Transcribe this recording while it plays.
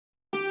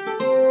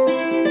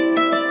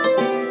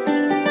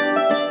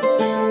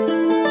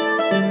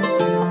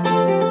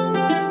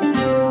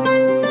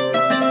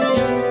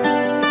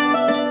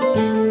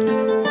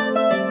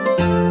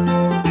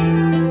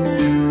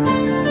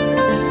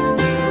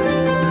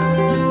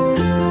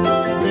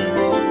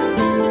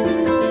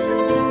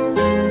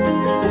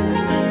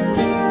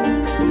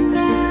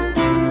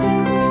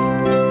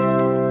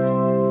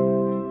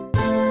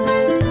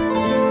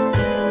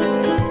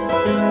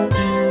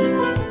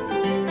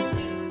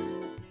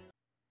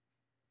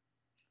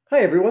Hi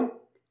everyone,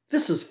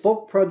 this is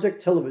Folk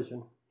Project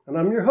Television, and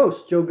I'm your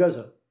host, Joe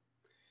Guzzo.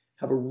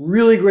 Have a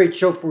really great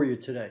show for you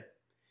today.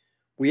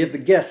 We have the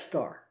guest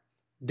star,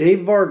 Dave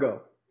Vargo.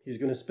 He's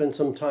going to spend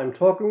some time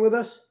talking with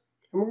us,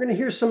 and we're going to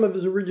hear some of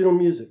his original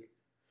music.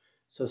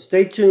 So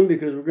stay tuned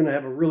because we're going to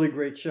have a really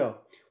great show.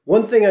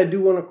 One thing I do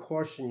want to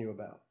caution you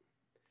about.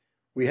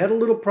 We had a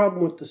little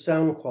problem with the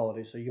sound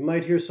quality, so you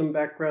might hear some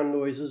background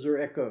noises or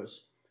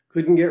echoes.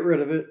 Couldn't get rid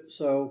of it,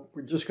 so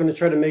we're just going to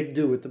try to make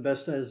do with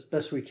as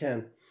best we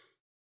can.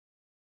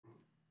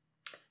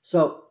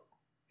 So,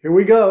 here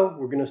we go.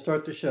 We're going to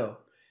start the show.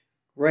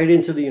 Right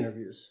into the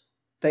interviews.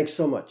 Thanks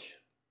so much.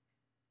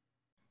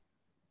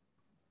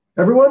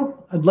 Everyone,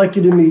 I'd like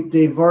you to meet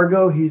Dave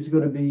Vargo. He's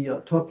going to be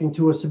talking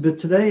to us a bit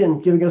today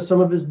and giving us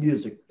some of his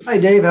music. Hi,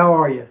 Dave. How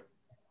are you?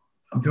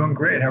 I'm doing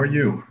great. How are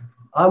you?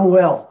 I'm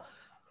well.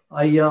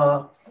 I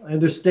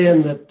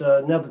understand that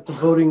now that the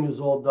voting is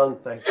all done,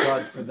 thank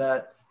God for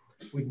that,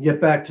 we can get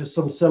back to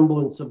some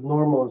semblance of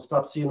normal and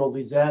stop seeing all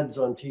these ads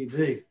on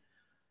TV.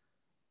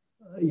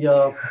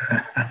 Yeah.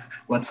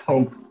 Let's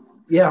hope.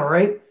 Yeah,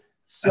 right.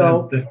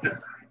 So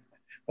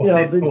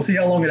we'll see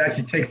how long it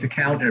actually takes to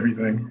count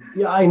everything.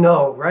 Yeah, I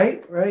know,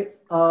 right?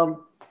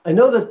 I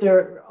know that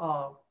there,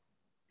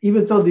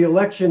 even though the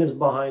election is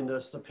behind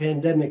us, the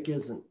pandemic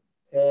isn't,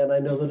 and I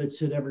know that it's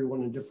hit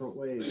everyone in different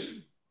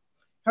ways.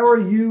 How are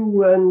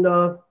you and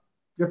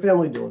your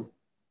family doing?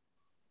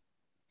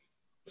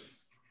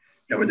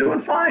 Yeah, we're doing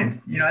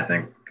fine. I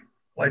think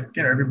like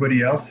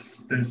everybody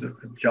else, there's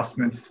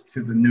adjustments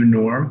to the new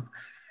norm,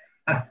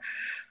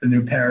 the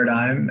new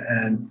paradigm,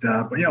 and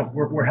but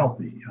we're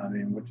healthy. I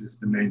mean, which is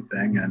the main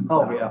thing, and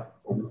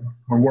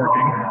we're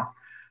working.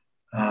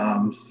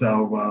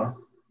 So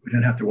we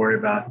didn't have to worry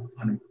about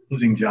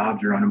losing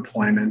jobs or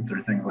unemployment or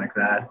things like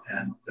that,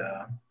 and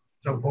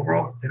so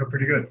overall,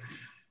 pretty good.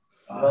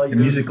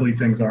 Musically,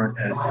 things aren't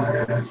as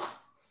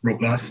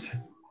robust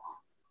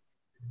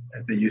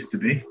as they used to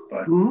be,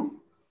 but.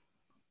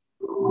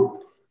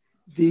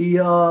 The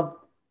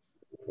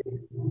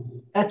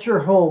at your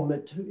home,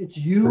 it's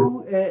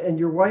you and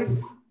your wife,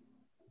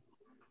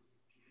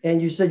 and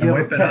you said you my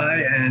have wife and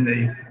I and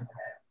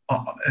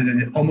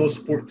an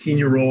almost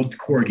 14-year-old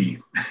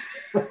corgi.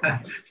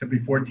 She'll be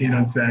 14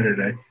 on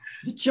Saturday.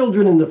 The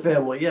children in the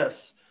family,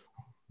 yes.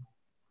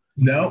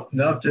 No,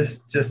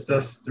 just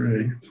us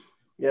three.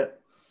 Yeah.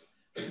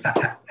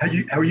 How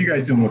are you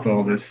guys doing with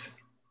all this?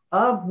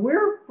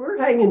 We're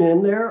hanging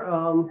in there.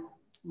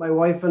 My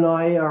wife and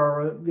I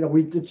are,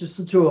 it's just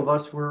the two of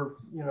us. We're,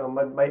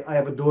 I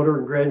have a daughter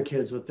and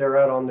grandkids, but they're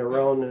out on their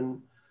own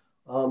and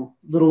a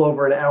little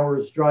over an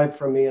hour's drive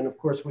from me. And of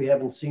course, we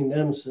haven't seen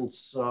them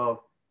since, I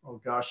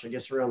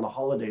guess around the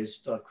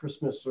holidays,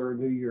 Christmas or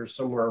New Year,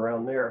 somewhere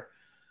around there.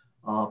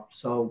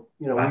 So,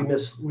 wow.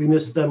 we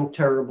miss them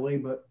terribly,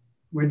 but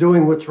we're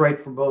doing what's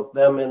right for both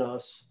them and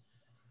us.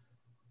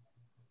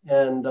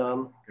 And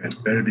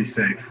good. Better be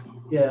safe.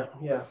 Yeah.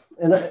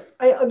 And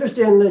I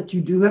understand that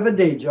you do have a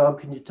day job.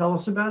 Can you tell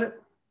us about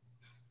it?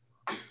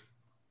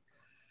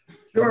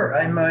 Sure.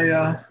 I'm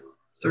a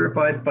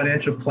certified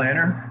financial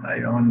planner.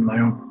 I own my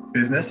own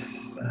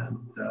business, and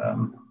it's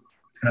kind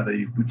of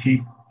a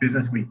boutique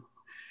business. We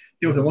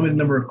deal with a limited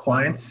number of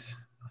clients,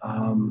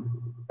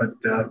 but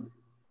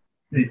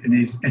in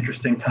these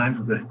interesting times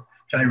with the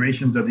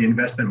gyrations of the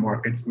investment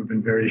markets, we've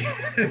been very,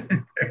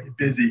 very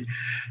busy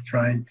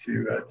trying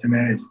to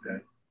manage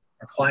our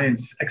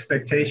clients'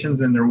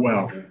 expectations and their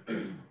wealth.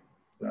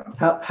 So.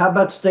 How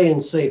about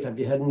staying safe? Have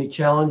you had any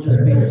challenges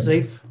being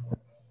safe?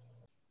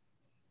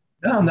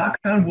 No, knock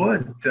on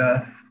wood.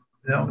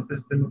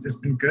 It's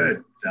been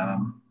good.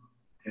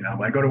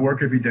 I go to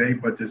work every day,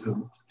 but there's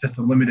just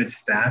a limited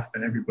staff,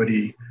 and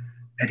everybody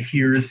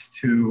adheres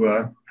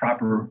to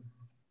proper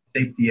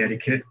safety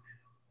etiquette.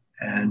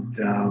 And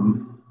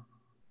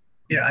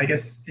I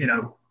guess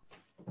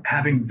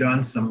having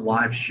done some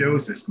live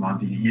shows this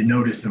month, you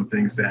notice some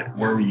things that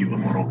worry you a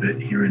little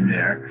bit here and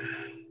there.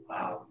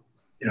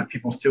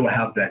 People still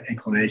have that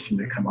inclination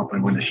to come up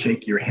and want to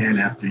shake your hand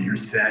after your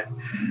set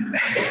and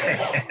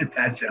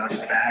pat you on the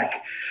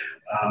back.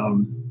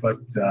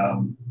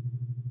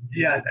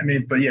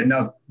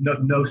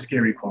 No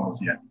scary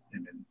calls yet.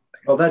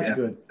 Oh, that's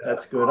good.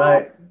 That's good.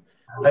 I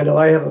know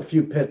I have a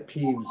few pet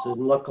peeves,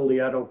 and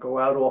luckily I don't go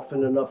out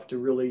often enough to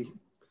really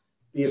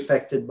be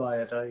affected by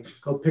it. I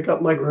go pick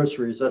up my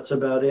groceries. That's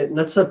about it. And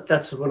that's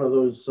one of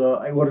those,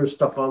 I order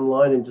stuff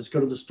online and just go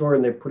to the store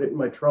and they put it in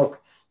my trunk.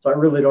 So I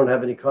really don't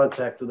have any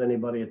contact with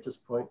anybody at this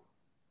point.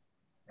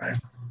 Right.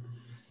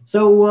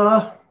 So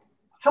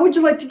how would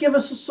you like to give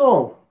us a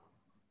song?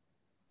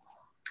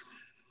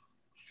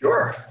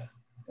 Sure.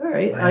 All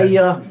right.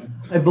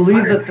 I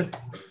believe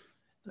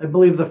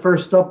the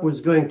first up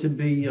was going to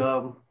be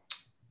a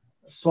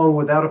song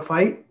Without a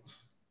Fight.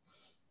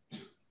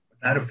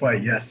 Without a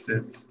Fight, yes.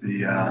 It's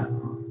the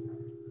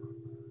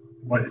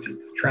it's a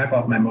track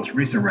off my most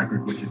recent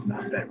record, which is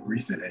not that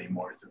recent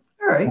anymore.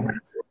 All right.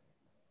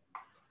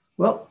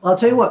 Well, I'll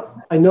tell you what.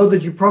 I know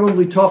that you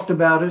probably talked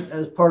about it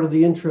as part of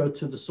the intro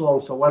to the song,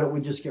 so why don't we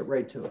just get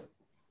right to it?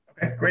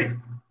 Okay, great.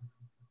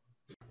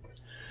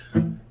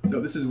 So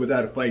this is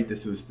Without a Fight.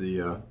 This was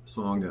the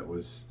song that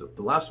was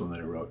the last one that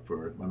I wrote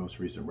for my most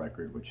recent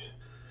record, which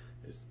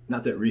is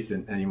not that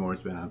recent anymore.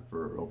 It's been out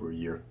for over a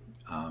year.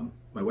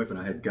 My wife and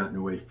I had gotten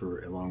away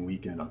for a long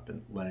weekend up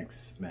in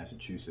Lenox,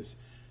 Massachusetts,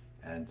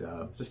 and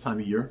it's this time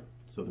of year,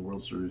 so the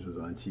World Series was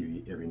on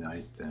TV every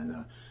night,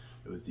 and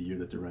it was the year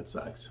that the Red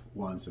Sox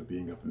won, so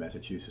being up in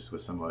Massachusetts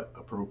was somewhat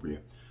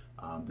appropriate.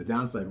 The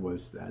downside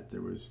was that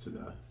there was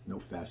no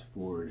fast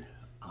forward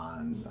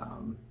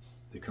on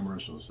the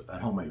commercials. At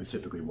home I would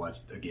typically watch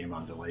a game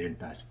on delay and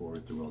fast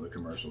forward through all the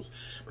commercials,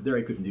 but there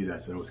I couldn't do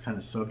that, so I was kind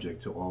of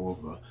subject to all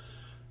of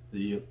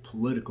the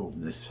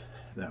politicalness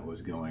that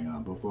was going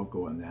on, both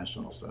local and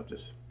national stuff,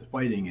 just the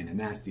fighting and the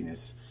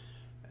nastiness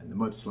and the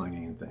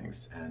mudslinging and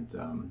things, and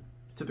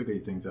it's typically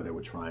things that I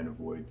would try and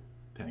avoid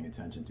paying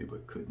attention to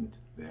but couldn't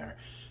there.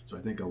 So I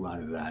think a lot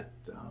of that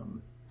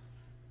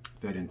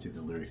fed into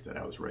the lyrics that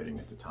I was writing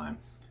at the time.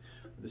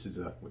 This is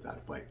Without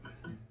a Fight.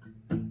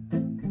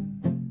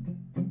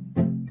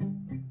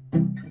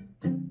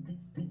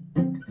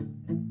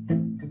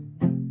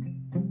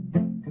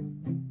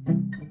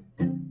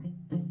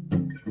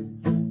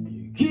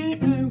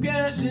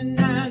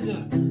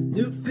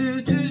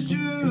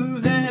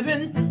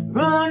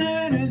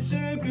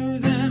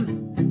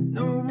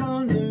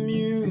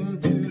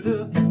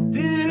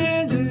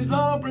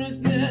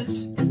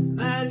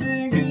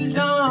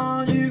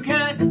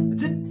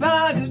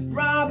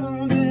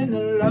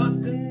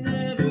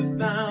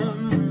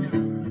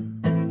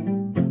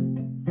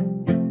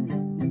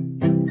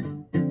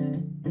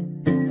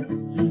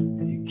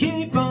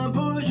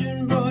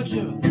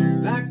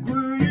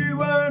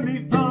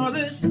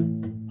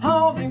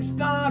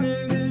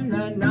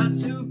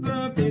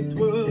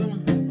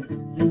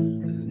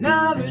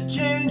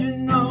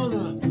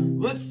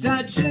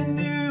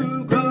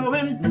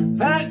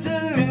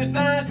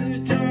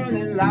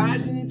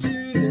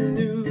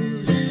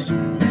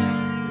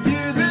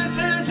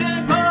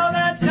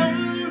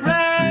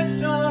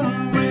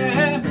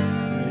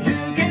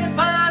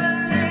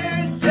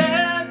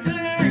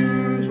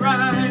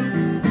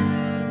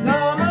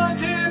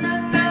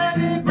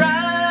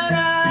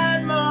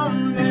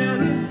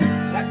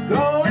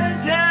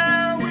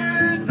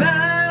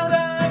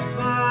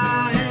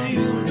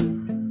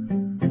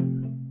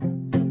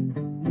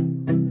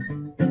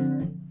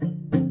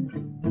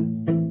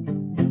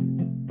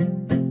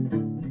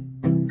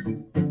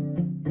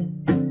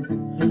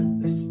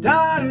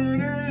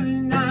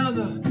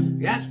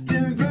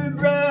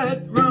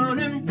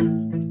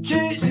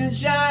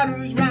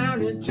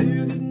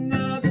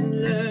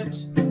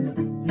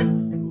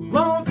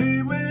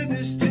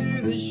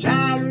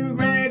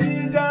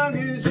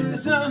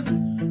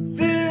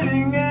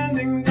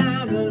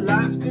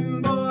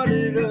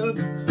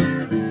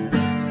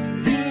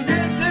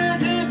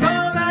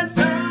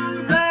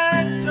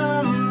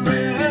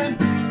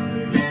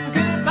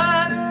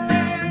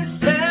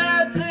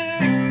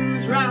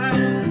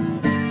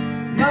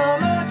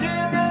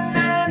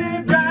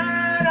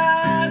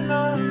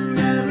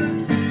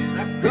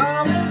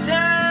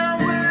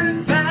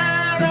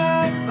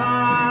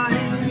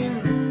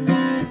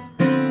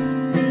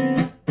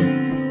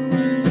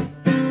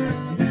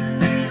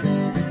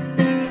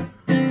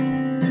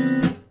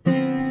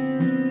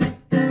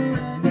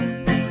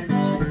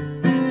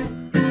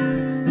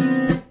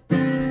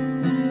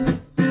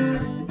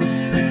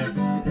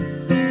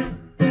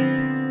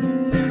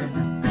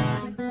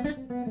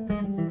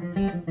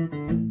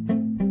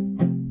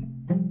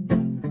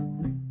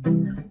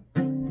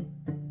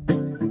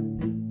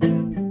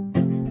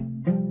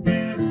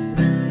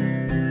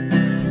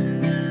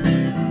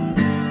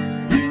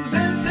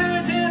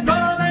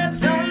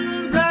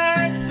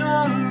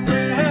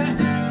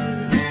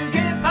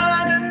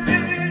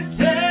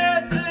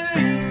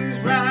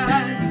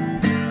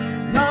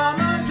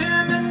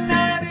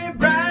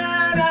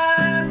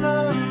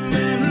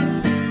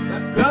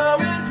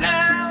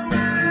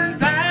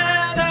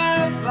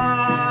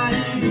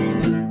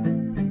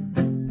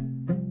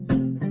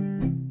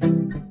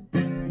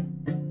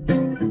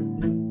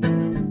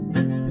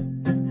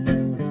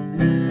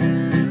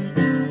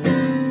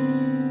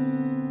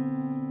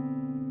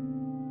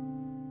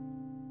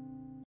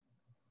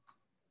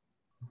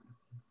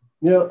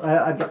 You know,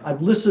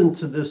 I've listened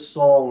to this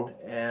song,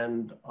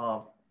 and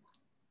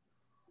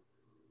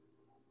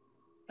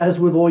as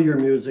with all your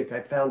music,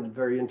 I found it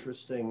very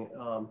interesting.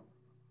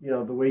 You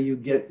know, the way you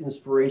get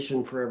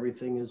inspiration for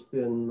everything has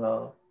been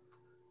of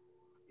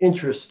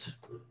interest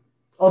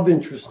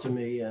to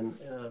me. And,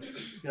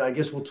 you know, I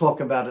guess we'll talk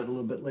about it a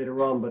little bit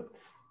later on. But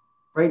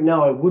right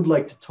now, I would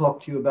like to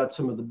talk to you about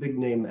some of the big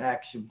name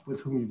acts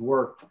with whom you've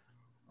worked.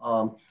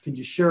 Could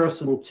you share us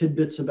some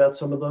tidbits about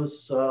some of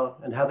those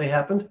and how they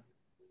happened?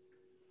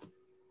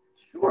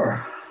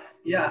 Sure.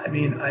 Yeah, I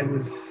mean, I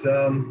was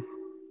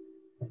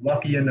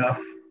lucky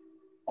enough,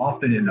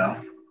 often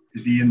enough,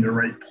 to be in the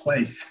right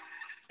place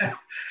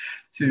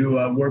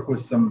to work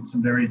with some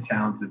very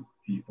talented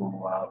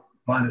people.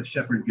 Bonnet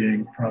Shepherd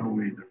being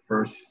probably the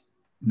first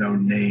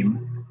known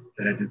name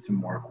that I did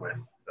some work with.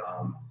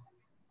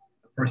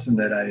 person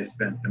that I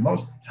spent the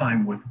most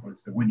time with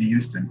was Whitney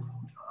Houston.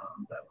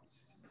 That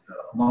was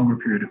a longer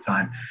period of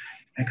time.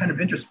 And kind of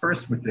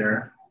interspersed with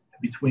there,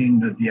 between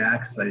the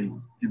acts, I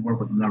did work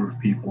with a number of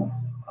people,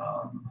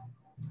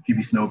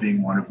 Phoebe Snow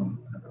being one of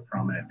them, another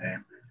prominent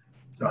name.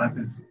 So I've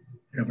been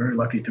very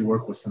lucky to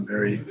work with some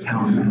very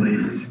talented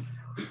ladies.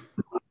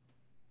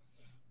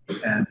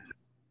 And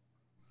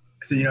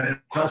so, it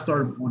all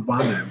started with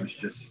Vonda. It was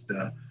just,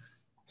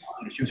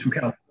 she was from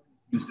California,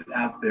 she was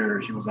out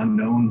there, she was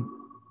unknown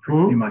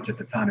pretty much at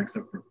the time,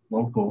 except for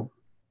local.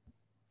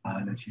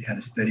 And then she had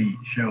a steady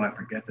show, I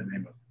forget the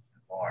name of the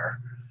bar.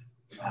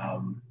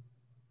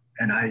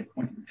 And I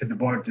went to the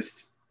bar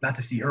just not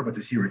to see her, but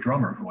to see her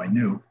drummer, who I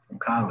knew from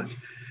college.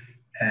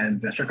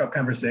 And I struck up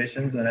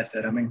conversations, and I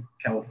said, I'm in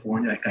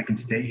California, I can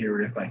stay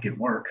here if I get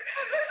work.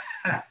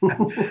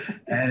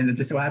 And it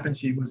just so happened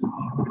she was a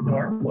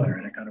guitar player,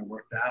 and it kind of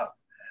worked out.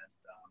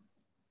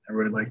 And I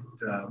really liked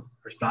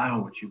her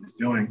style, what she was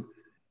doing,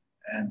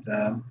 and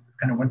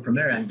kind of went from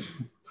there. And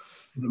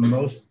for the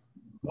most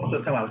of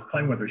the time I was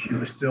playing with her, she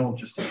was still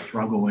just a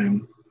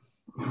struggling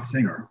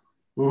singer.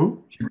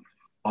 She wrote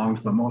songs,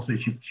 but mostly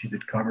she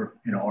did cover,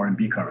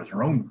 R&B covers,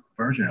 her own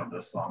version of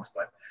those songs.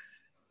 But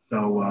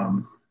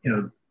so,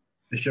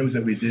 the shows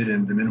that we did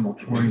and the minimal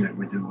touring that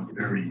we did was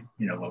very,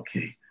 low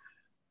key.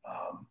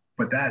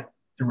 But that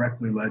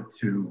directly led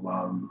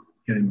to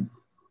getting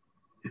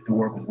to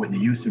work with Whitney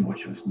Houston,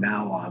 which was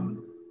now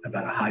on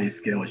about a highest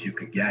scale as you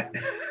could get.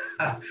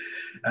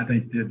 I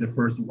think the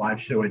first live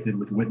show I did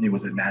with Whitney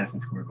was at Madison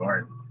Square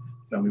Garden.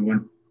 So we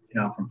went,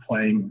 from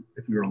playing,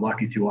 if we were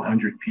lucky, to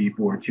 100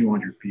 people or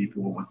 200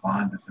 people with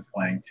Vonda, to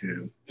playing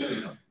to,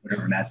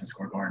 whatever Madison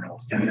Square Garden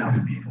holds,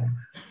 10,000 people.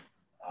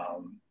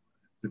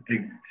 The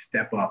big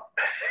step up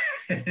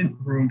in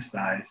room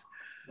size.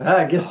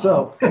 I guess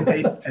so. And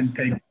pace and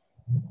pay.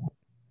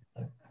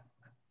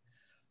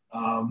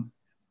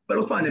 But it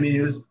was fun. I mean,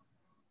 it was,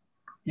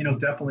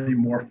 definitely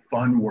more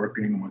fun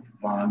working with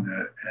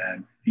Vonda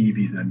and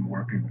Phoebe than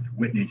working with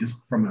Whitney, just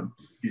from a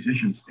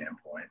musician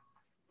standpoint.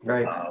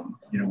 Right.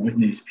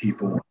 Whitney's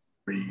people were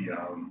very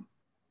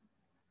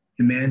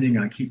demanding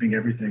on keeping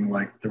everything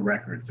like the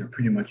records. They're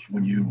pretty much,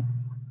 when you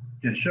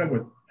did a show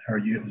with her,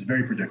 it was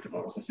very predictable.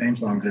 It was the same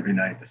songs every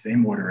night, the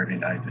same order every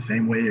night, the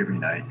same way every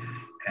night.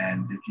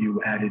 And if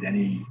you added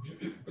any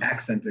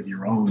accent of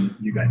your own,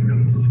 you got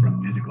notes from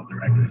the musical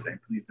director saying,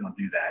 please don't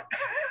do that.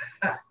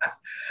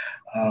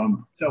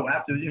 So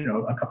after,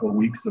 a couple of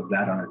weeks of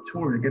that on a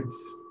tour, it gets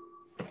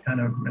it's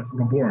a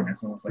little boring.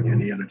 It's almost like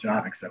any other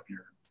job, except you're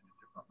in a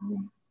different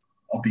room,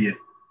 albeit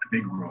a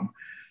big room,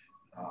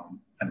 on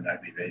a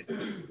nightly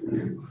basis.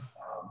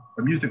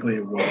 But musically,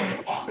 it was.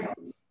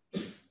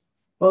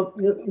 Well,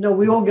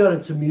 we all got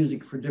into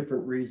music for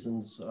different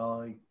reasons.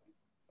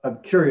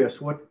 I'm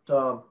curious, what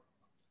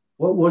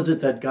was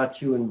it that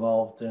got you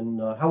involved,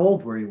 and how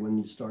old were you when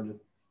you started?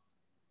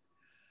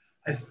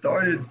 I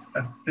started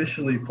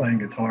officially playing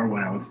guitar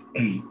when I was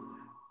 8.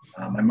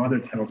 My mother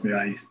tells me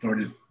I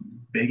started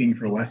begging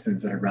for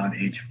lessons at around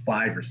age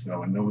 5 or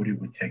so, and nobody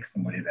would take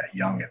somebody that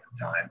young at the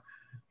time.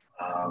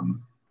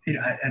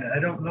 And I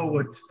don't know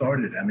what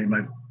started. I mean,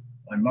 my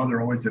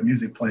mother always had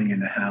music playing in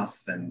the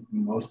house, and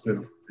most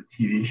of the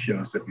TV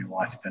shows that we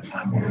watched at that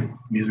time were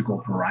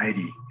musical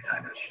variety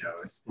kind of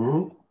shows.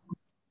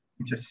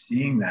 Just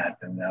seeing that,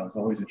 and I was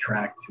always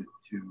attracted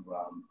to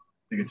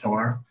the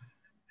guitar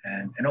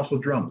and also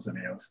drums. I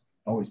mean, I was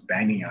always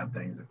banging on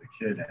things as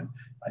a kid, and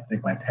I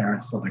think my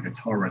parents saw the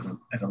guitar as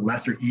a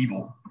lesser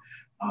evil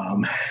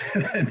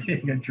than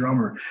being a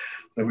drummer.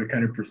 So we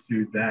kind of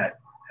pursued that,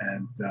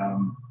 and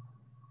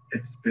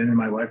it's been in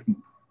my life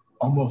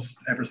almost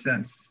ever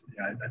since.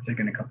 I've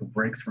taken a couple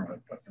breaks from it,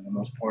 but for the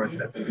most part,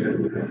 that's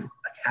been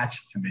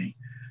attached to me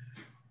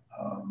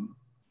on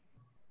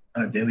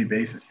a daily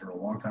basis for a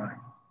long time.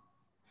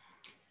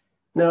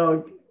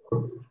 Now,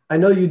 I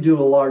know you do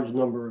a large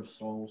number of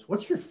songs.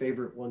 What's your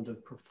favorite one to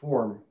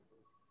perform?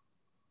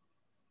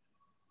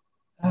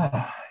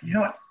 I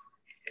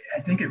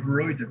think it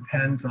really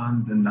depends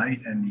on the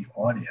night and the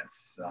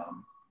audience.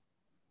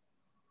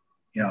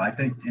 I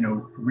think,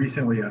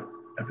 recently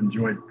I've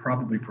enjoyed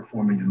probably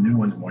performing the new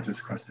ones more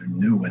just because they're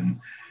new and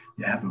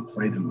you haven't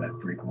played them that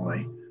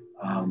frequently.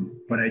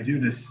 But I do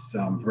this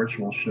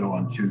virtual show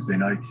on Tuesday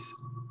nights.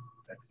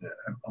 That's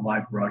a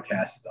live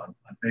broadcast on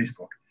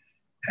Facebook.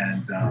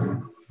 And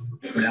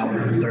we're now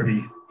on 30,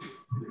 we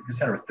just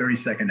had our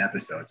 32nd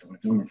episode. So we're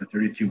doing it for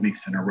 32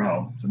 weeks in a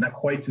row. So not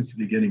quite since the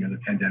beginning of the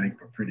pandemic,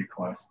 but pretty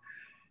close.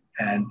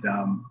 And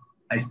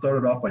I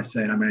started off by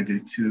saying I'm going to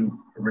do 2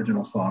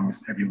 original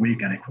songs every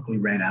week, and I quickly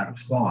ran out of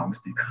songs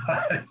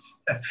because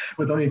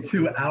with only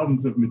 2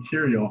 albums of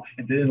material,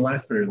 it didn't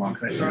last very long.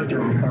 So I started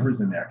throwing covers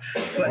in there.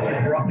 But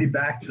it brought me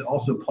back to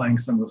also playing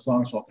some of the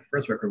songs off the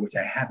first record, which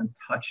I haven't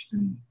touched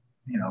in,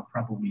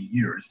 probably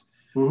years.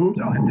 So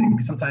I think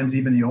sometimes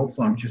even the old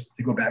songs, just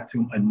to go back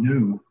to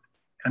anew,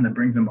 kind of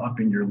brings them up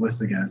in your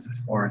list again as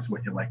far as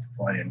what you like to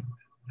play.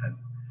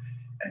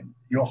 And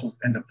you also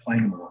end up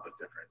playing them a little bit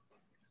different,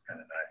 which is kind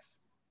of nice.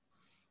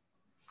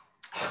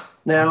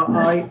 Now,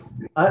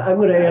 I'm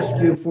going to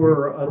ask you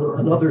for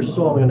another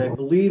song, and I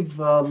believe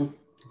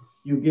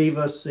you gave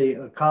us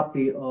a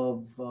copy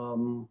of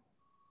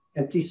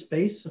Empty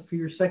Space for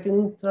your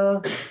second.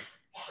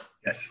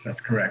 Yes, that's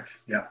correct.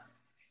 Yeah.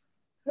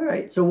 All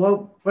right. So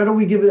why don't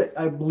we give it?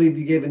 I believe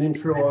you gave an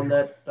intro on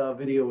that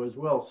video as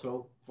well.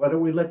 So why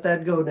don't we let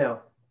that go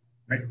now?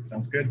 Right.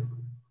 Sounds good.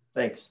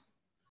 Thanks.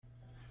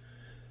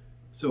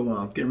 So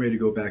I'm getting ready to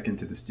go back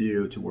into the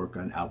studio to work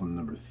on album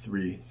number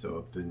 3. So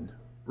I've been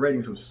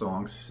writing some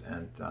songs,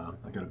 and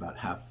I got about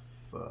half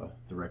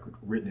the record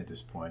written at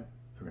this point.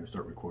 We're going to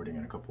start recording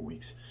in a couple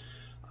weeks.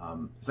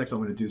 This next song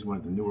I'm going to do is one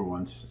of the newer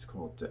ones. It's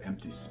called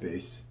Empty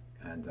Space.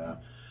 And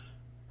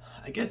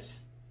I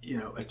guess, you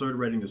know, I started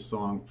writing this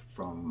song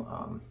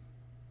from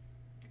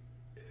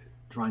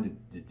trying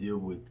to deal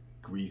with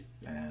grief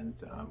and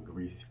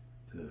grief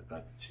that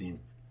I've seen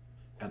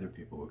other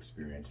people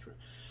experience.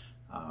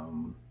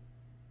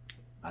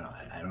 I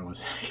don't want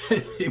to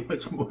say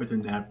much more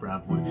than that,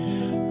 probably.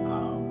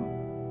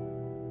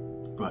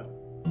 But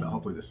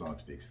hopefully the song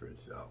speaks for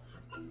itself.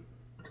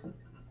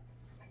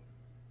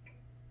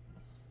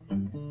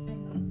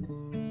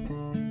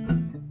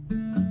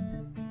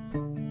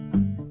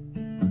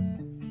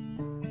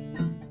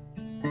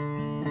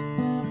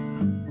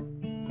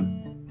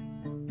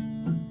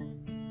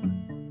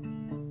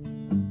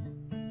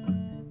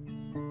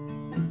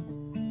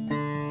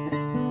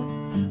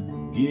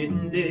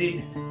 Getting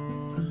late,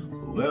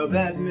 well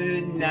past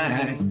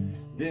midnight,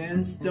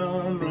 been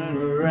stumbling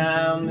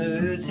around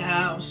this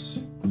house,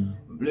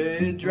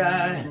 blade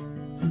dry,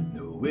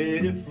 no way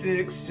to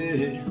fix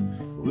it,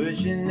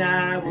 wishing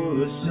I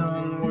was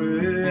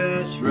somewhere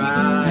else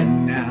right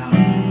now.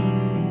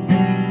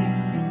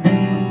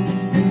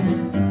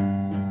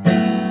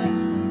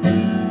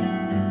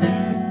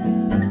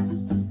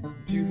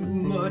 Too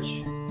much,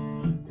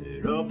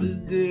 it all is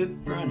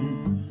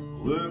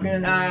different,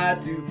 working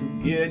hard to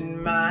forget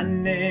my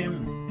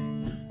name.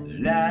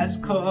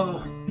 Last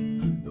call,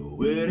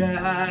 nowhere to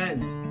hide,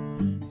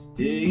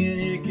 staying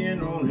here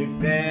can only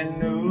fan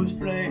those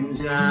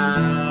flames.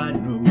 I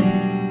know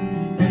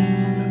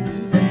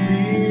I'll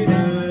be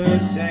the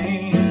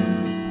same.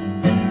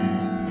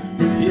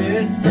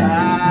 Yes,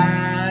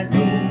 I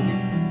know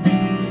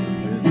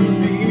it'll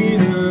be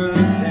the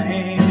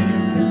same.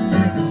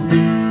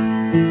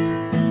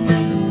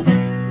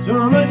 So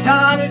much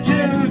harder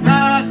to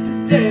pass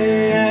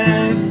today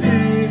and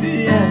fill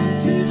the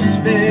empty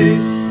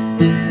space.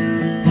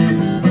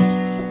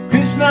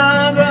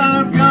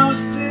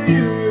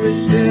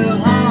 Still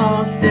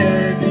haunts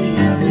every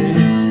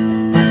place.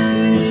 I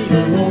see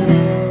your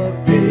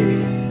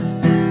face.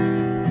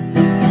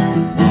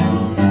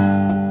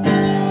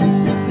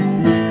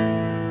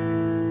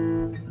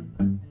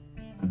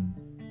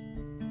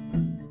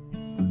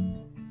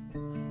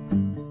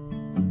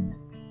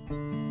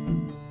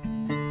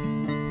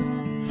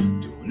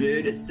 Don't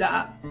let it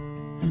stop.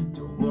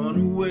 Don't want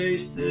to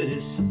waste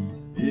this.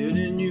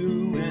 Feeling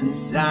you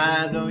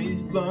inside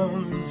these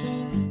bones.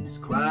 It's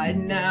quiet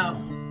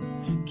now.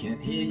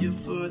 Can't hear your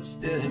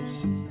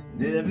footsteps.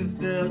 Never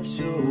felt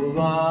so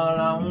all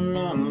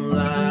alone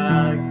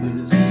like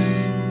this.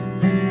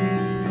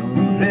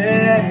 Don't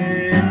let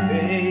it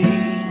fade.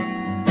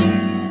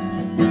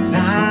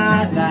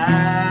 Not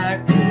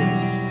like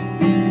this.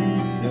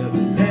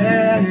 Never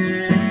let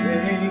it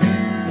fade.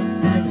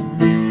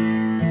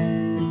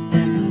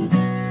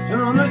 So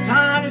much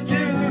harder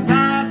to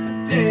pass the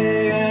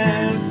day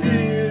and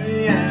fill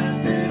the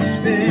empty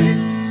space.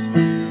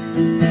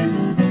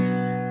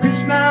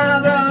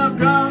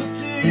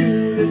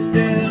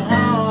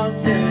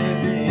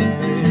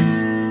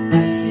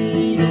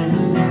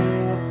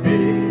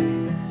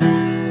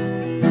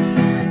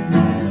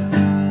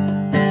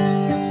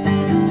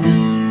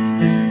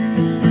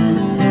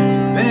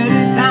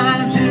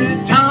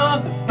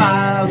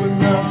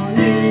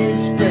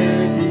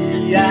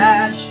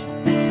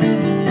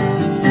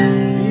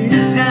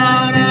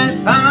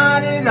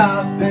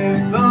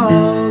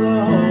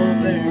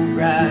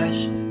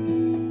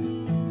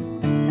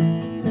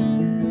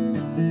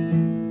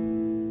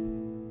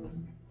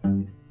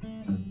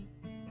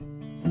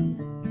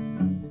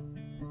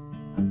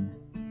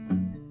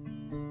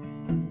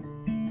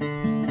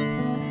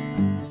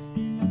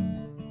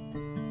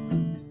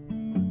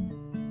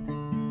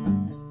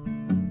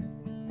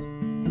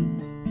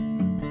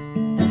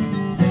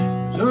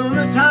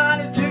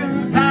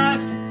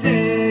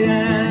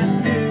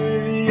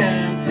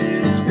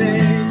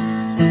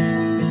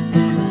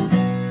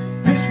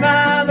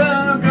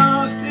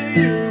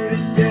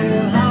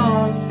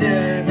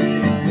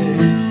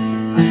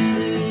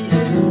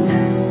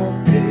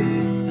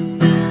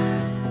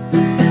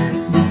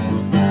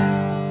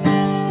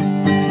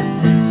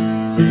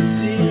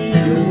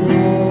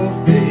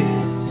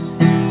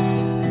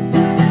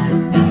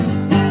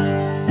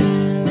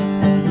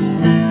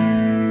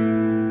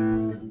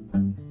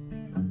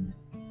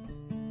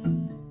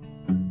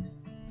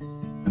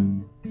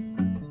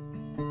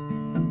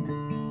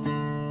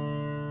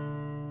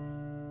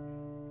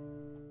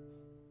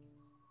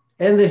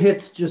 And the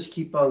hits just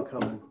keep on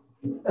coming.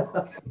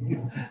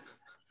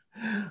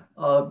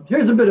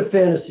 Here's a bit of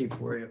fantasy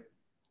for you.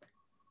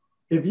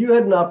 If you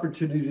had an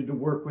opportunity to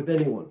work with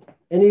anyone,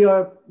 any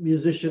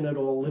musician at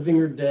all,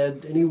 living or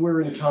dead,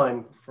 anywhere in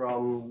time,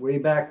 from way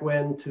back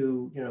when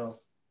to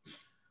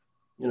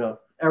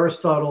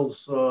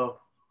Aristotle's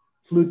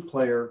flute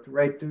player,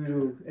 right through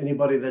to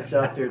anybody that's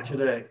out there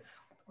today,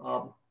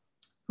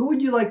 who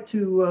would you like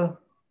to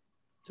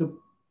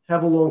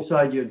have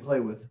alongside you and play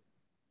with?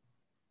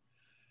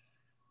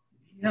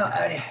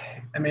 I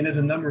mean, there's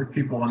a number of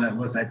people on that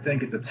list. I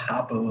think at the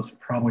top of the list would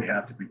probably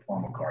have to be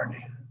Paul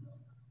McCartney.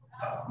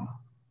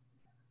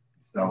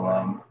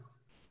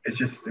 It's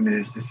just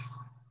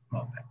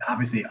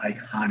obviously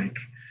iconic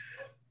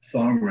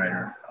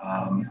songwriter.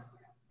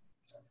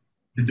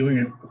 Been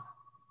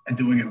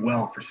doing it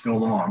well for so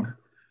long.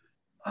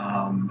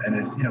 And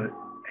it's,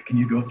 can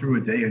you go through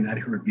a day and not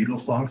hear a Beatles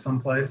song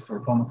someplace or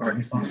a Paul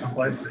McCartney song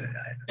someplace?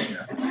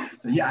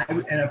 So yeah,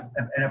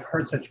 I've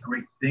heard such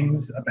great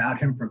things about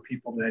him from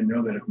people that I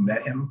know that have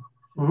met him.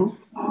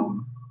 Mm-hmm.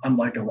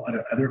 Unlike a lot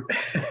of other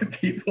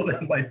people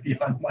that might be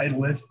on my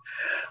list.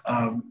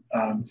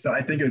 So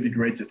I think it would be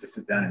great just to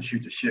sit down and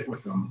shoot the shit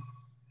with them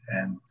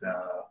and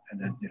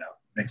then,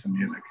 make some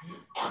music.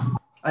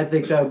 I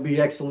think that would be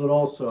excellent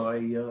also.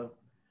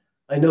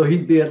 I know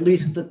he'd be at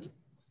least at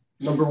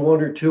number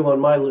 1 or 2 on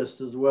my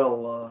list as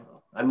well.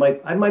 I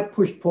might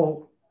push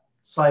Paul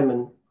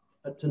Simon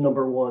to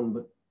number 1,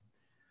 but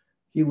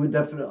he would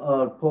definitely,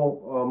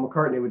 Paul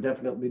McCartney would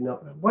definitely be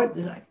not. What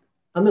did I?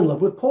 I'm in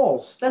love with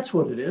Paul's. That's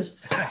what it is.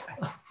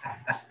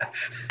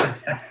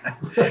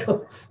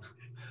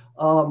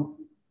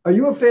 Are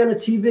you a fan of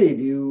TV?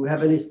 Do you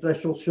have any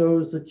special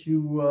shows that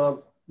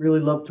you really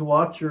love to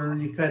watch, or are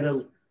you kind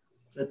of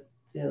that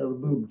the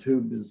boob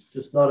tube is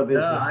just not of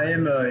interest? I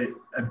am a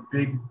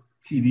big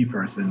TV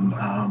person.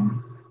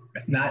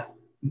 Not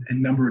a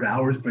number of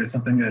hours, but it's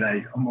something that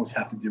I almost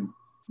have to do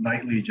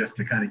nightly just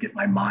to kind of get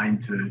my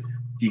mind to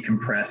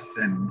decompress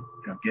and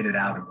get it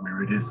out of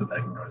where it is so that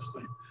I can go to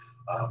sleep.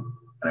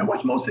 I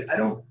watch mostly.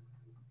 Can't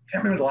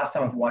remember the last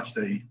time I've watched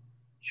a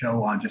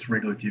show on just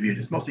regular TV.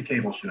 Just mostly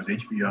cable shows,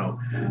 HBO,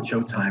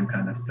 Showtime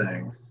kind of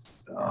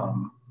things.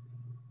 I'm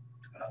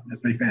a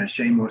big fan of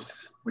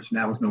Shameless, which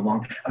now is no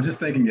longer. I was just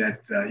thinking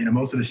that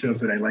most of the shows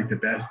that I like the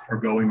best are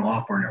going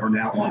off or are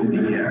now off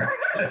the air.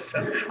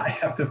 So I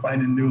have to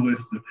find a new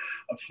list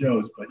of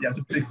shows. But yeah, I was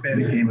a big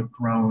fan of Game of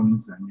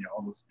Thrones and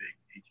all those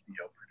big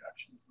HBO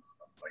productions and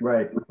stuff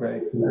like that.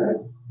 Right.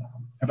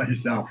 How about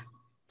yourself?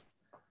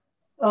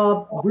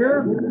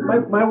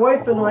 My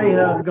wife and I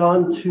have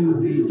gone to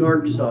the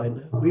dark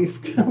side.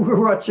 We're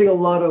watching a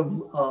lot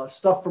of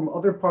stuff from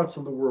other parts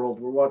of the world.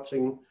 We're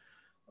watching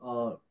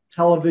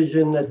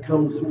television that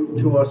comes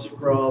to us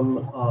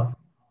from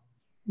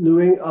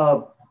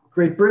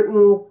Great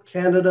Britain,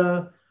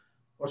 Canada,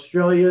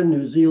 Australia,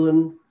 New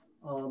Zealand.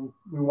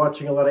 We're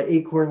watching a lot of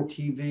Acorn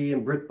TV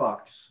and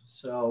BritBox.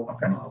 So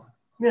okay.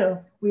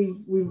 We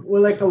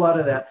like a lot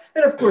of that.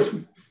 And of course,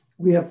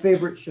 we have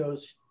favorite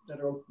shows that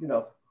are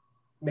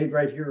made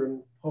right here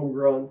and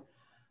homegrown.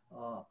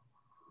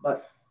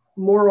 But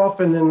more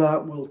often than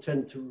not, we'll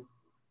tend to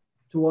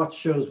watch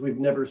shows we've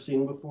never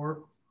seen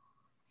before.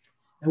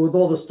 And with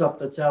all the stuff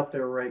that's out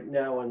there right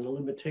now and the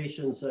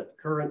limitations that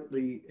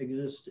currently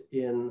exist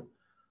in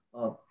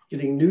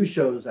getting new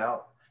shows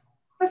out,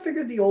 I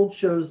figured the old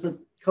shows that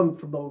come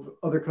from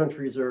other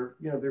countries are,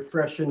 they're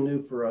fresh and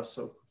new for us.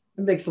 So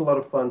it makes a lot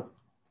of fun.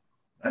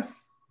 Nice.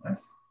 I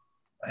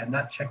have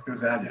not checked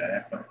those out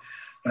yet.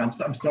 But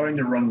I'm starting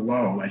to run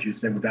low, as you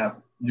said,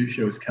 without new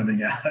shows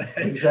coming out.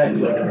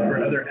 Exactly. Looking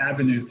for other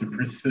avenues to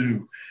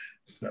pursue.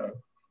 So.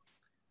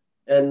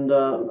 And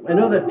I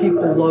know that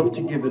people love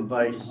to give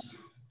advice.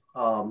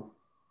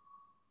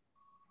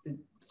 It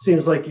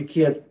seems like you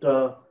can't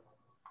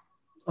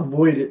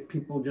avoid it.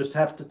 People just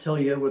have to tell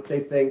you what they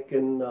think.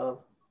 And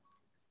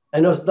I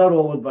know not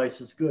all advice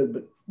is good,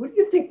 but what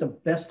do you think the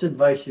best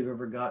advice you've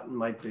ever gotten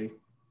might be?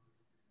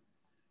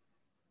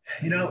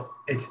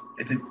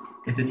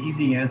 It's an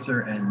easy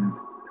answer, and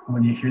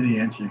when you hear the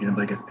answer, you're gonna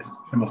be like, it's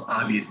the most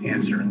obvious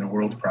answer in the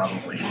world,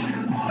 probably.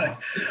 But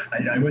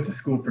I went to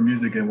school for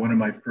music, and one of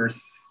my first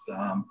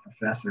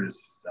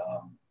professors,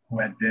 who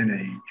had been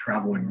a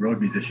traveling road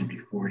musician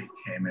before he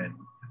came in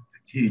to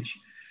teach,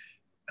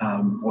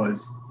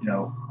 was,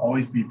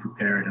 always be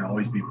prepared and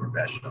always be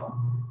professional.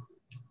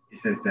 He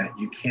says that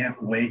you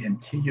can't wait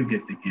until you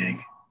get the gig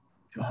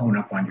to hone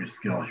up on your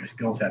skills. Your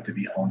skills have to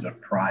be honed up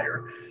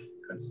prior.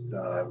 Because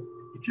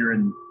if you're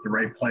in the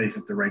right place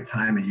at the right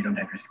time and you don't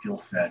have your skill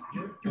set,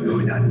 you're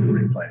really not in the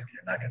right place because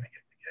you're not going to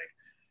get the gig.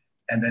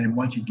 And then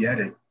once you get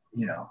it,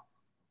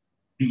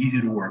 be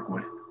easy to work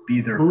with, be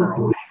there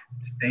early,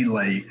 stay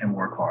late, and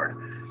work hard.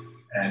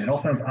 And it all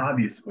sounds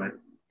obvious, but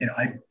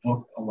I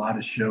book a lot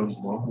of shows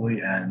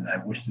locally, and I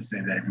wish to say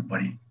that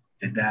everybody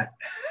did that.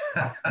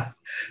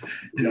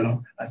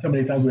 So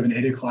many times we have an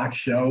 8 o'clock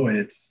show and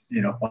it's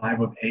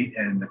 5 of 8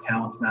 and the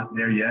talent's not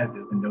there yet.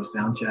 There's been no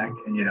sound check,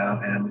 and and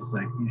I'm just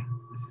like,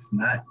 this is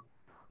not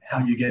how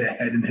you get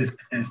ahead in this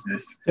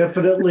business.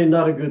 Definitely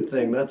not a good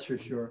thing, that's for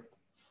sure.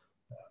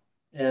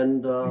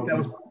 And I think that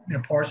was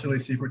partially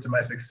secret to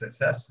my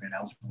success. I mean,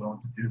 I was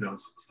willing to do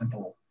those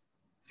simple,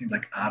 seemed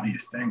like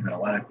obvious things that a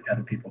lot of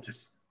other people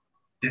just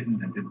didn't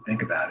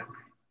think about it.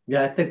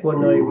 yeah, I think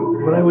when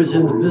I was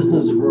in the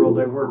business world,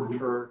 I worked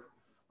for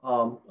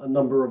a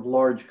number of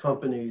large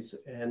companies,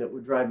 and it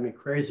would drive me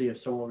crazy if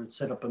someone would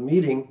set up a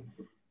meeting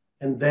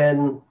and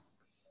then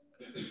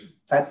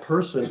that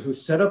person who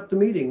set up the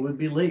meeting would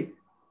be late.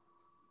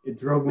 It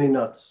drove me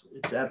nuts.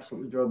 It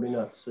absolutely drove me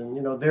nuts. And,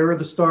 you know, they were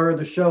the star of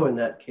the show in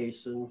that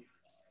case, and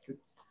it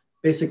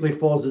basically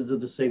falls into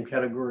the same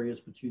category as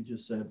what you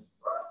just said.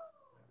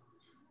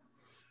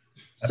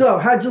 So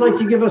how'd you like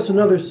to give us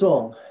another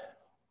song?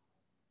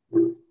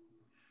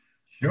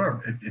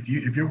 Sure. If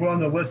you're willing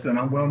to listen,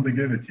 I'm willing to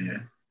give it to you.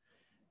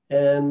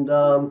 And,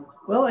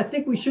 well, I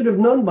think we should have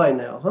known by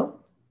now, huh?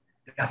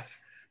 Yes.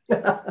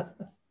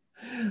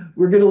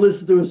 We're going to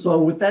listen to a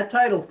song with that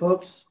title,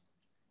 folks.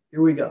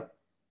 Here we go.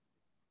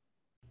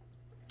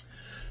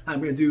 I'm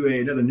going to do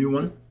another new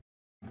one.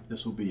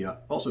 This will be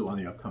also on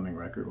the upcoming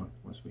record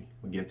once we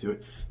get to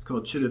it. It's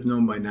called Should Have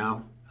Known By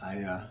Now.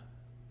 I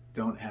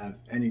don't have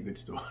any good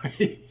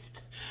stories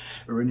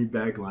or any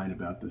backline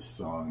about this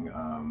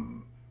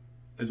song.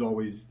 As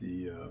always,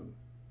 the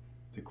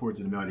chords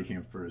and the melody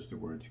came first, the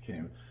words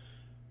came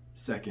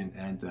second,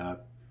 and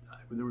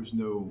there was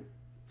no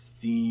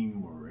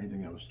theme or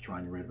anything I was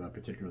trying to write about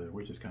particularly.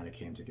 We just kind of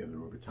came together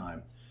over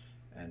time,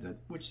 and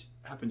which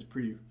happens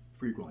pretty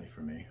frequently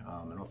for me,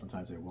 and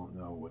oftentimes I won't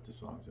know what the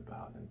song's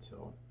about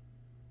until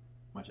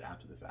much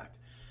after the fact,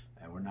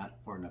 and we're not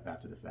far enough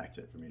after the fact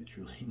yet for me to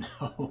truly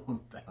know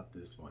about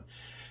this one.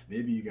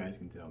 Maybe you guys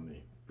can tell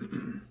me.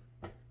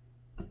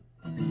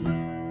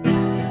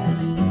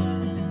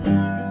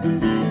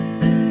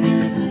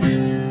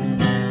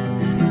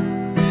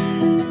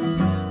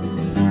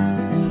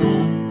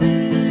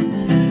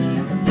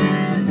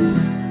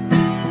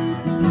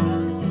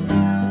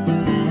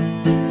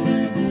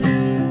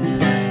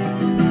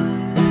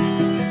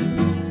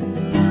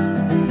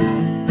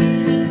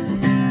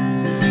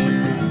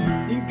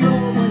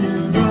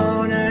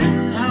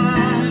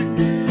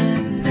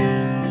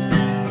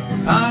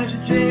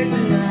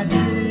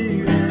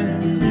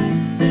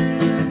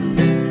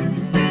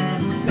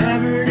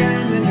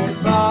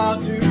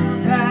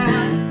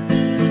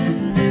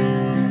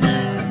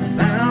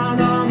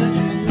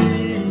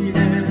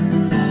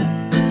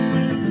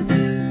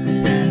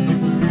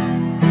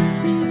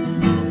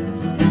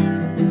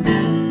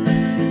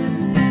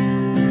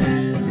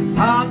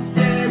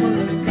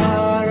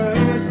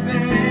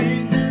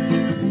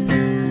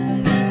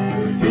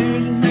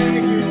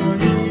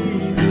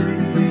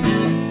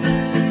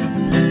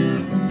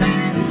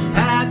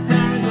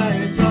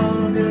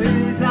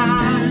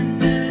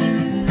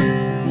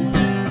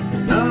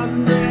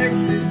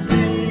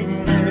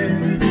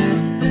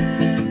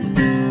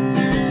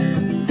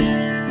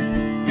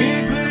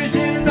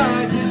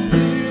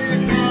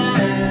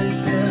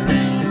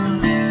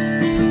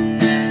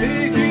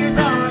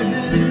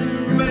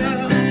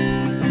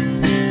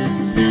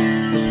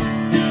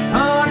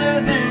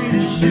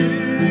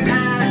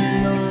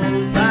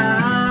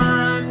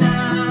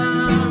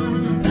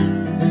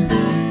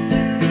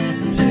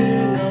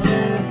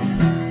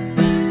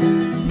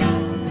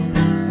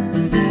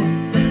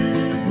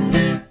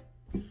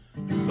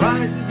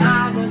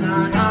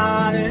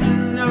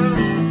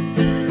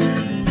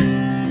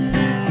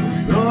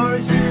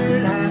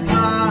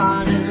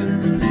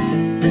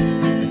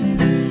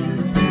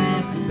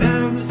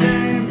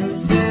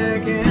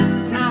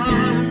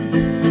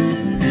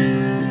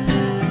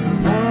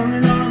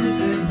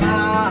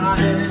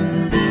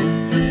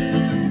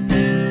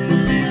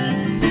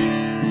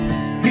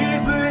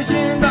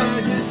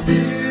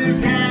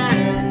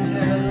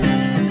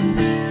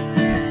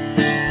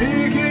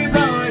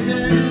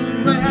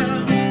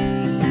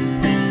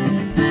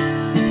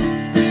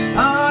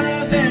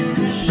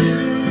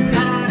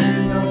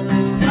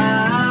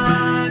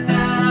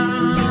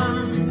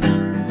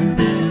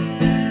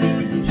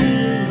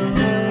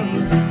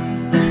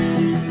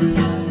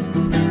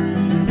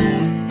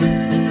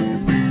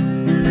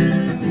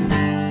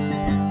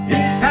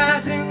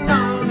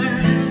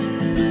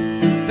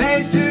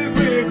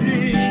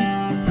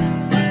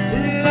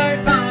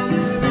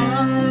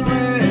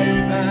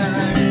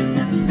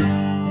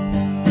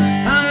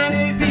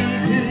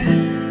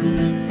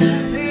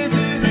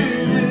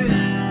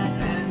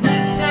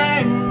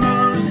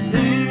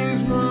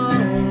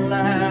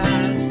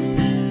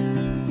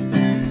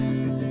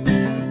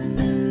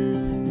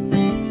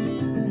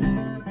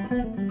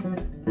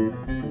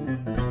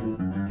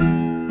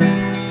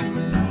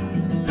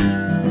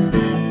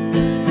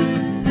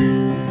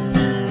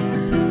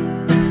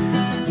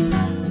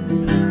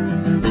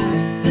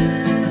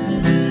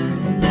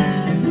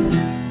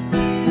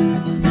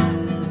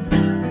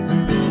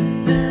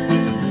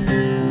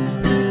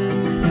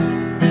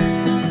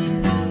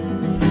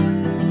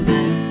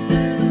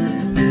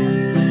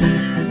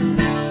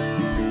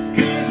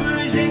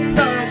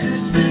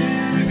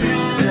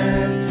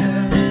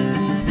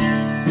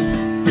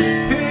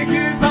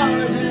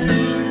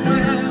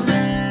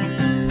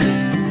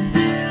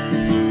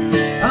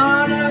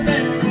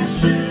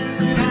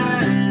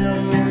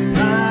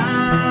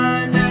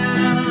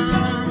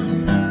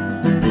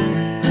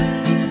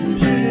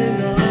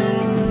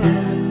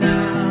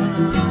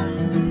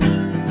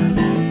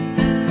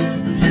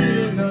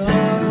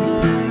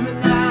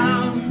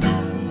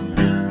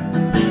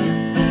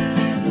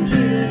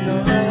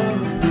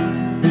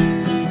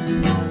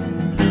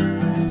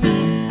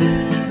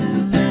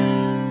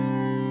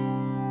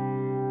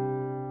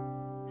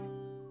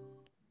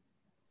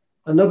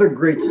 Another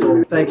great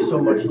song. Thanks so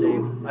much,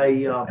 Dave.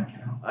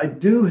 I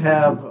do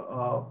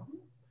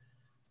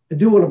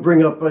want to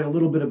bring up a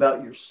little bit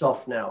about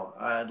yourself now.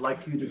 I'd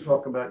like you to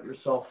talk about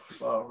yourself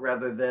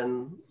rather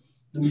than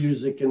the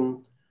music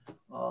and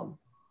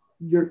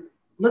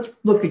let's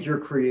look at your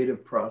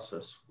creative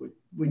process.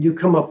 When you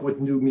come up with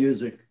new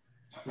music,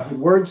 is it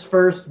words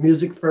first,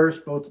 music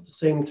first, both at the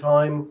same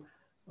time,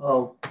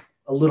 a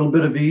little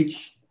bit of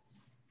each?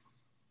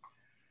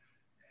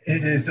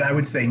 It is, I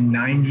would say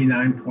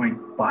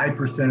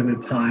 99.5% of the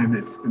time,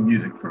 it's the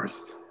music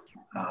first.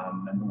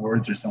 And the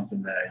words are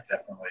something that I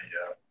definitely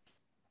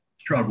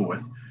struggle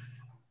with.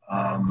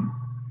 I'm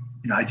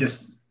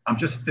just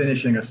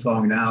finishing a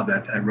song now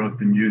that I wrote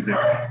the music.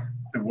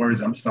 The words,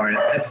 I'm sorry,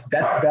 that's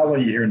Bella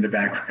you hear in the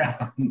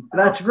background.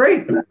 That's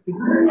great.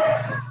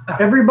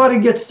 Everybody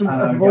gets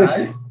a voice.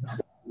 Guys,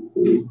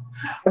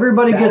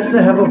 Everybody gets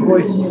to have a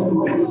voice.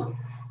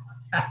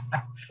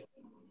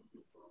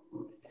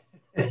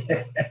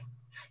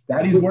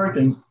 Daddy's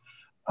working.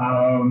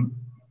 I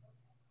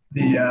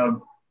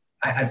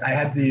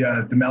had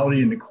the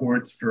melody and the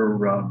chords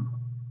for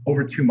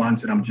over 2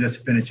 months, and I'm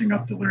just finishing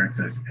up the lyrics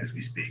as we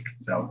speak.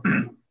 So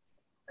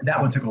that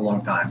one took a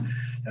long time.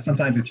 And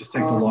sometimes it just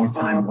takes a long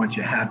time once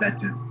you have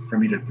that for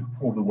me to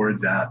pull the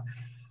words out.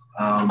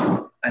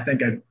 I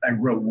think I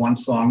wrote one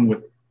song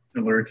with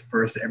the lyrics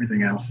first.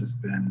 Everything else has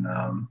been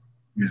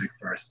music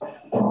first.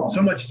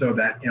 So much so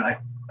that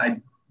I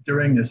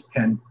during this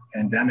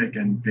pandemic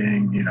and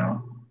being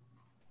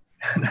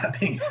not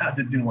being able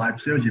to do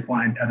live shows, you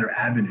find other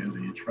avenues, or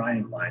you try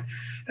and find.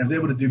 And I was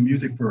able to do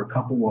music for a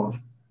couple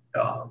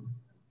of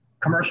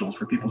commercials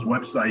for people's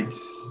websites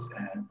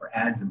and for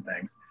ads and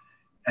things.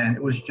 And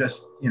it was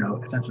just,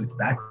 essentially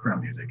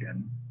background music.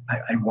 And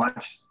I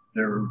watched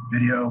their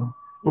video.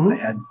 Mm-hmm. I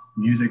had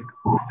music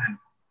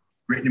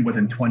written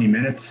within 20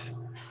 minutes.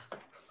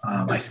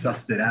 I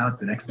sussed it out.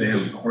 The next day I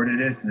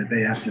recorded it, and the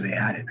day after they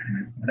had it.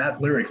 And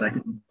without lyrics, I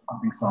could be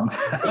pumping songs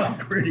out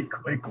pretty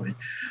quickly.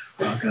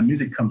 The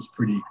music comes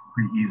pretty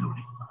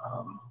easily.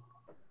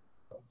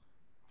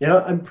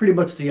 Yeah, I'm pretty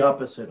much the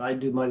opposite. I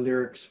do my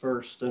lyrics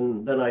first,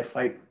 and then I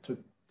fight to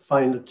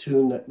find the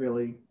tune that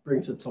really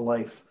brings it to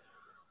life.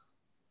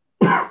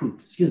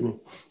 Excuse me.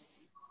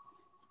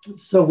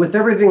 So with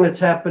everything that's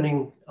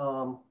happening,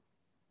 no,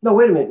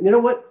 wait a minute. You know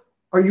what?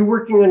 Are you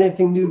working on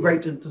anything new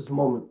right at this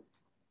moment?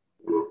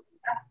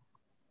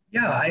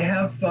 Yeah, I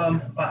have.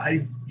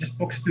 I just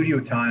booked studio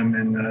time,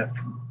 and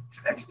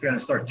it's going to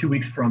start 2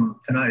 weeks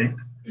from tonight.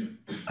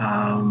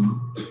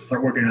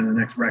 Start working on the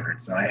next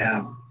record. So I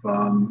have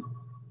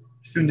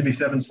soon to be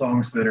 7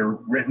 songs that are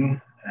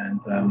written,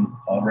 and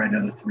I'll write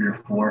another 3 or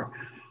 4.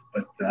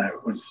 But I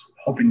was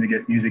hoping to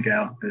get music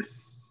out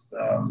this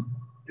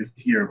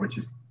year, which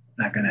is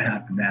not going to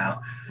happen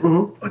now.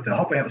 Mm-hmm. But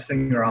hopefully have a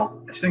single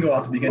out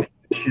the beginning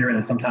of this year, and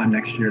then sometime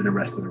next year the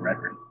rest of the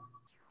record.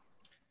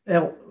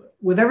 Now,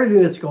 with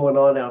everything that's going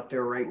on out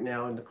there right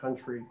now in the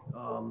country,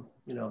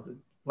 the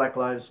Black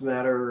Lives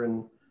Matter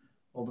and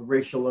all the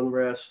racial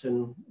unrest,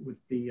 and with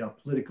the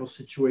political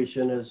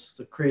situation as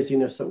the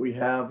craziness that we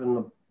have,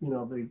 and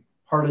the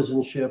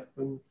partisanship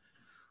and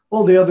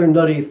all the other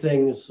nutty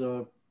things,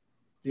 the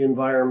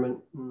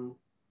environment and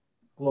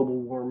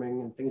global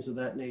warming and things of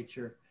that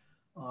nature.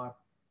 Are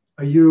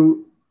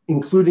you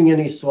including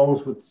any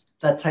songs with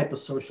that type of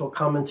social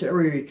commentary, or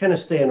are you kind of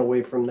staying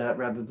away from that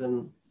rather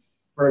than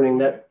burning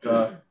that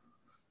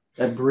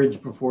bridge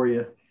before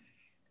you?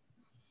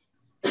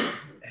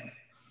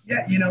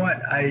 Yeah, you know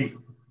what? I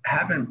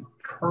haven't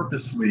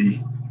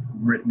purposely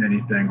written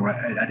anything, or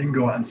I didn't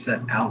go out and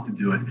set out to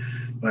do it,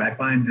 but I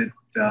find that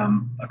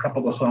a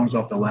couple of songs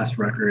off the last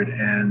record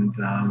and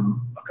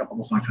a couple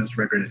of songs from this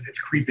record, it's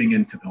creeping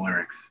into the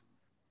lyrics.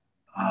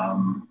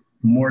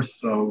 More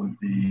so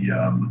the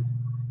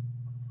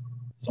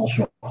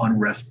social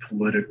unrest,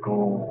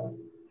 political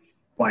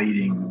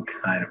fighting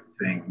kind of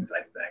things,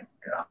 I think.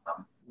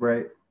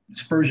 Right.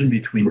 Dispersion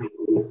between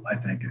people, I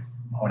think, is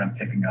what I'm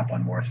picking up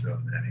on more so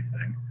than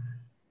anything.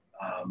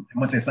 And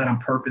once it's not on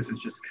purpose, it's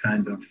just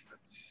kind of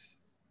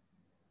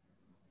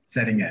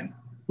setting in.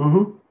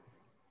 Mm-hmm.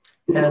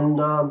 And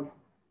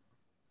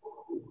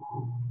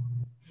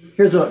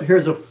here's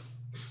a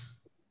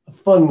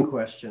fun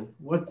question.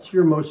 What's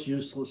your most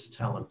useless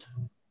talent?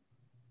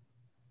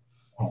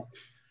 Oh.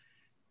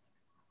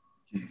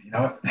 Geez,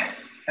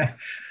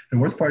 the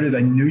worst part is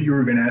I knew you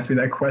were going to ask me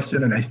that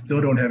question, and I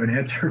still don't have an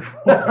answer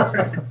for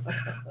it.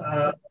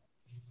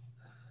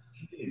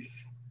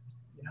 Geez,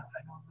 I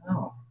don't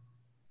know.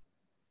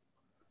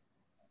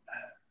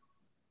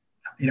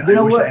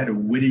 I wish I had a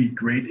witty,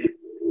 great.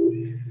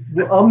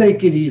 Well, I'll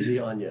make it easy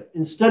on you.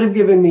 Instead of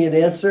giving me an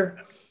answer,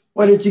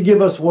 why don't you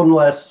give us one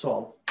last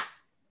song?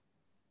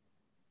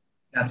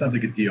 That sounds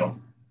like a deal.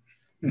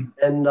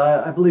 And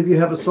I believe you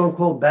have a song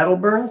called Battle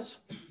Burns.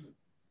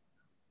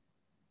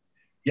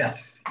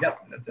 Yes.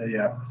 Yep. That's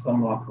a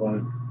song off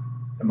the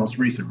most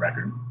recent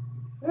record.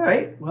 All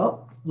right.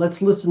 Well,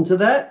 let's listen to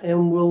that,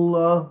 and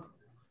we'll.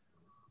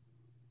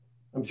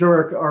 I'm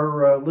sure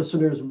our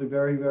listeners will be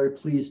very, very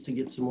pleased to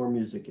get some more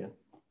music in.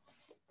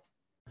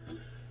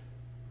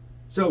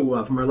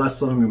 So from our last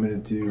song, I'm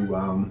going to do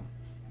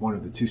one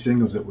of the two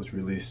singles that was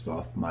released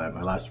off my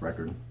last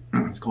record.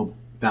 It's called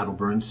Battle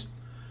Burns.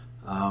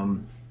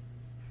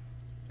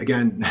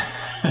 Again,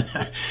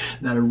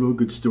 not a real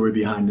good story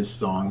behind this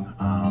song.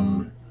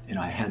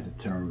 I had the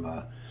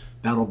term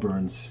Battle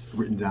Burns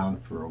written down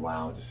for a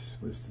while,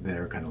 just was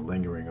there kind of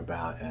lingering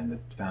about, and it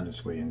found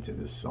its way into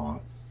this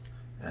song.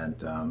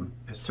 And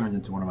it's turned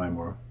into one of my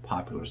more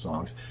popular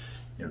songs.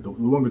 The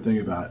one good thing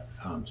about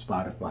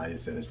Spotify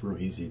is that it's real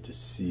easy to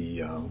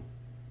see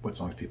what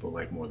songs people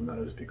like more than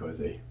others,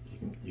 because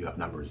you have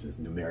numbers as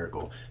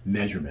numerical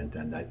measurement,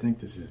 and I think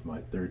this is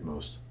my third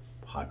most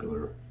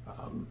popular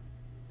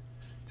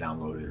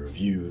downloaded or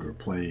viewed or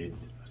played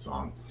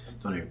song.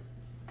 It's on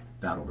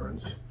Battle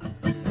Burns.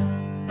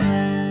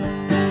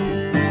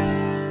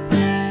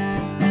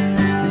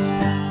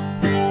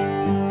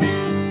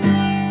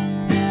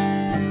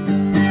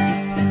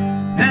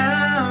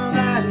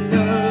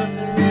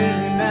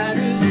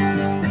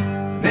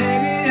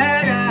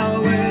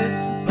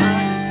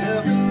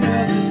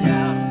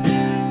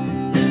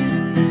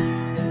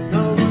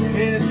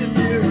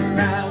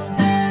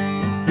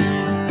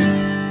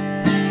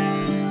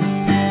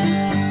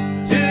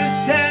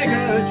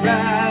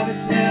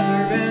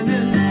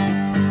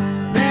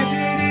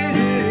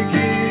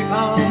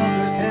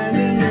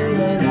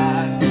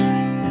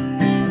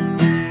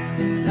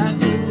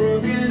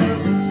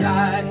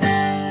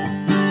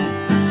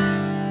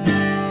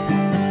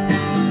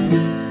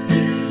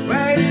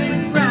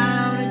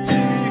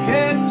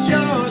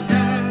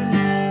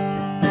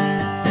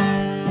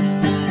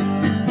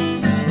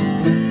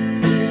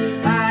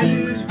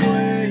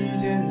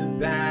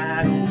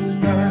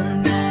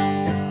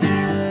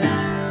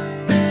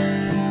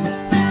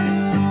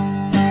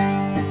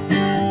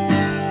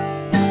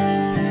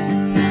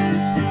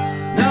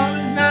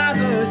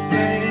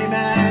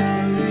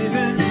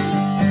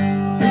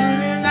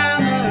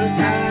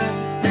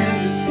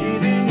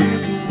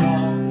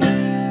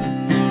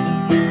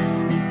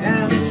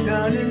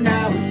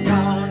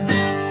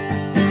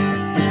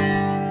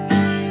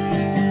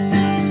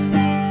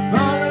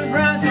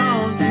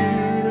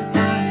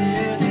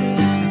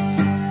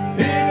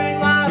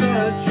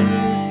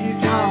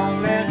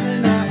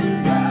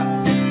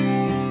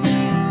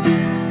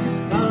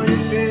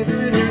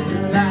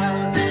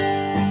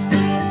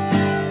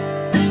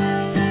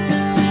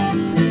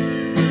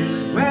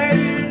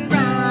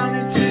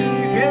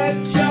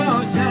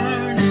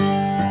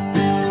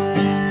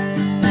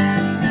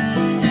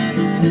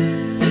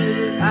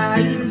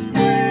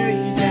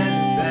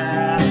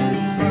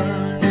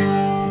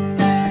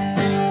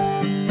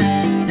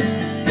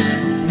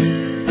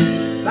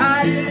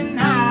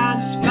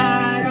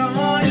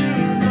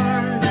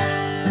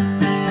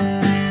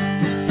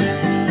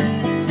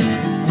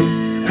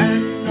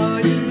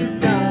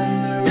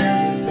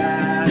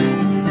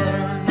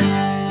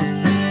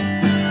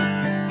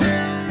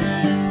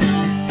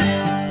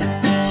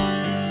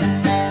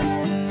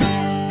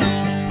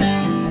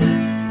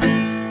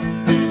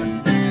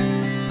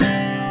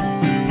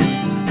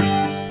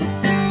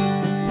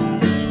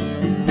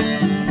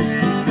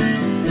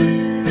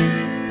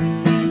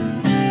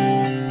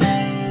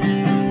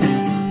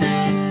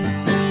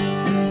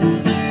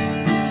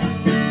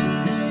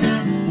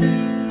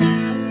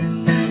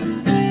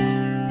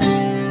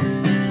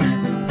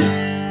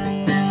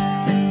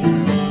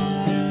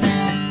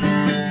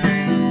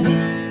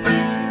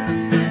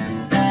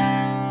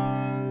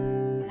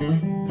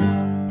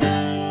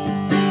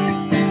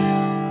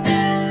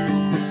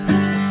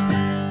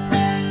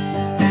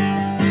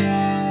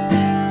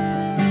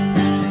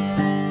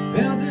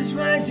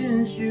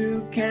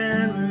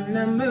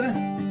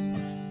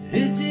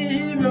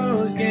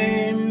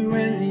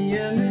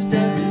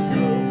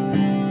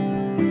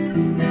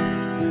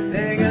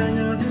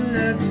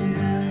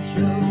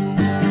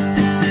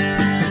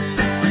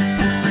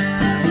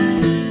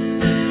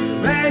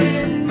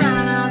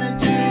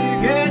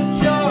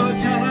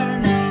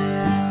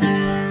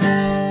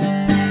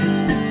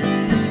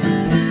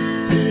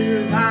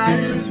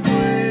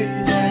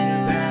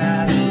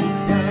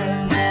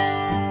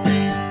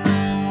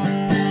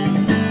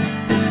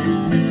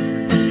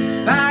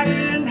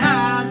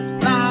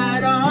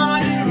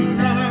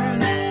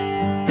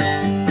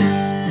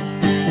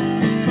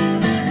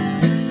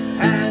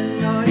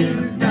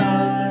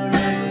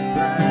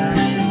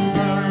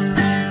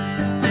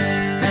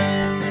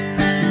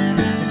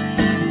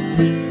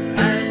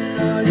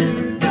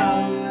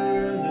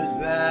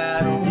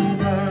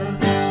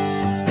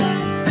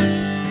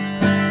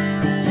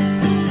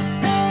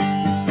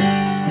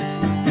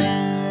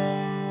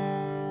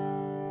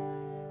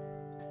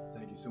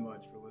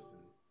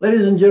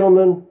 Ladies and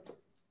gentlemen,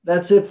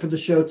 that's it for the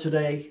show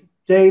today.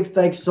 Dave,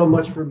 thanks so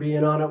much for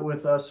being on it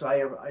with us. I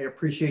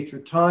appreciate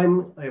your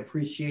time. I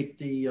appreciate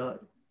the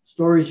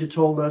stories you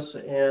told us,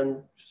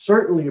 and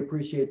certainly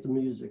appreciate the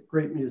music.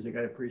 Great music.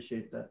 I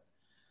appreciate that.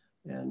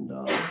 And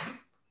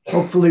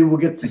hopefully we'll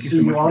get to see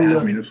you on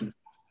the.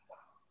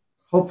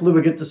 Hopefully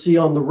we get to see you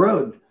on the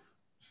road.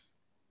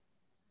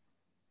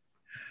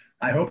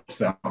 I hope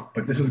so.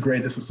 But this was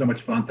great. This was so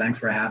much fun. Thanks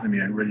for having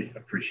me. I really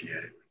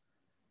appreciate it.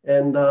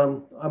 And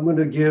I'm going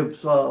to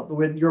give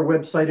your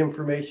website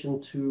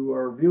information to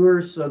our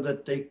viewers so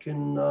that they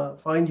can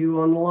find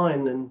you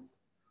online. And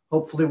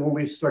hopefully when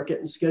we start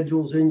getting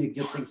schedules in, you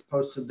get things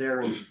posted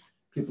there and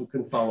people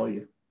can follow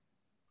you.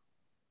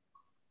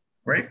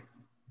 Great.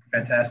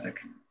 Fantastic.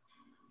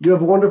 You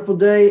have a wonderful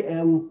day,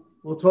 and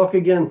we'll talk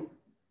again.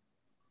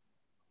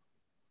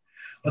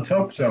 Let's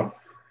hope so.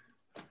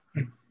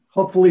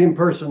 Hopefully in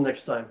person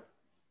next time.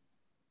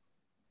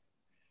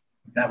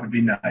 That would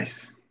be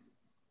nice.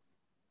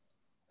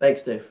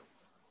 Thanks, Dave.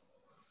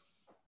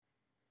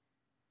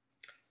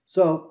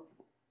 So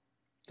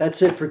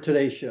that's it for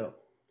today's show.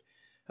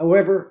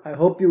 However, I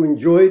hope you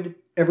enjoyed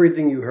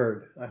everything you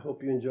heard. I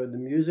hope you enjoyed the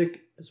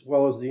music as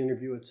well as the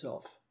interview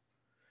itself.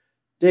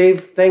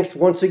 Dave, thanks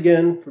once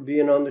again for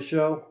being on the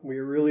show. We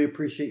really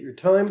appreciate your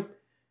time,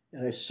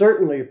 and I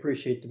certainly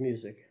appreciate the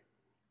music.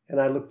 And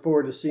I look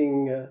forward to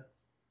seeing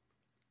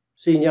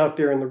you out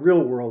there in the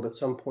real world at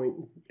some point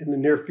in the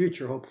near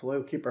future, hopefully.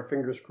 We'll keep our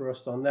fingers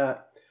crossed on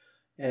that.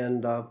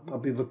 And I'll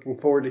be looking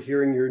forward to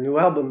hearing your new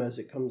album as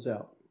it comes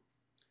out.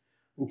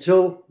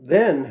 Until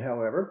then,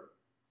 however,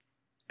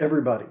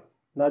 everybody,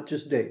 not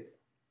just Dave,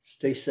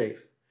 stay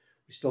safe.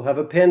 We still have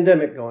a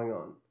pandemic going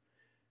on.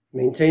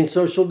 Maintain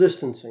social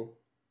distancing.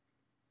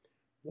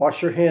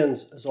 Wash your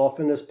hands as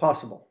often as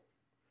possible.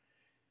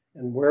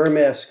 And wear a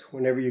mask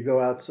whenever you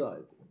go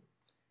outside.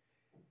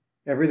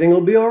 Everything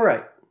will be all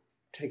right.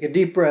 Take a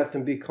deep breath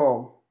and be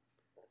calm.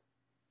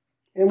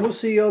 And we'll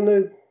see you on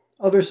the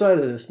other side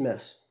of this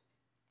mess.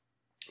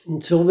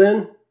 Until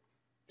then,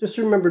 just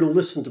remember to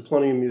listen to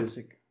plenty of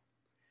music.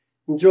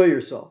 Enjoy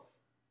yourself.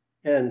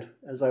 And,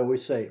 as I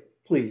always say,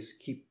 please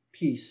keep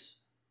peace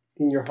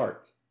in your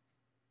heart.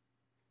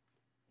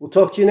 We'll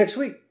talk to you next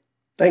week.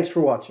 Thanks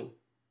for watching.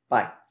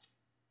 Bye.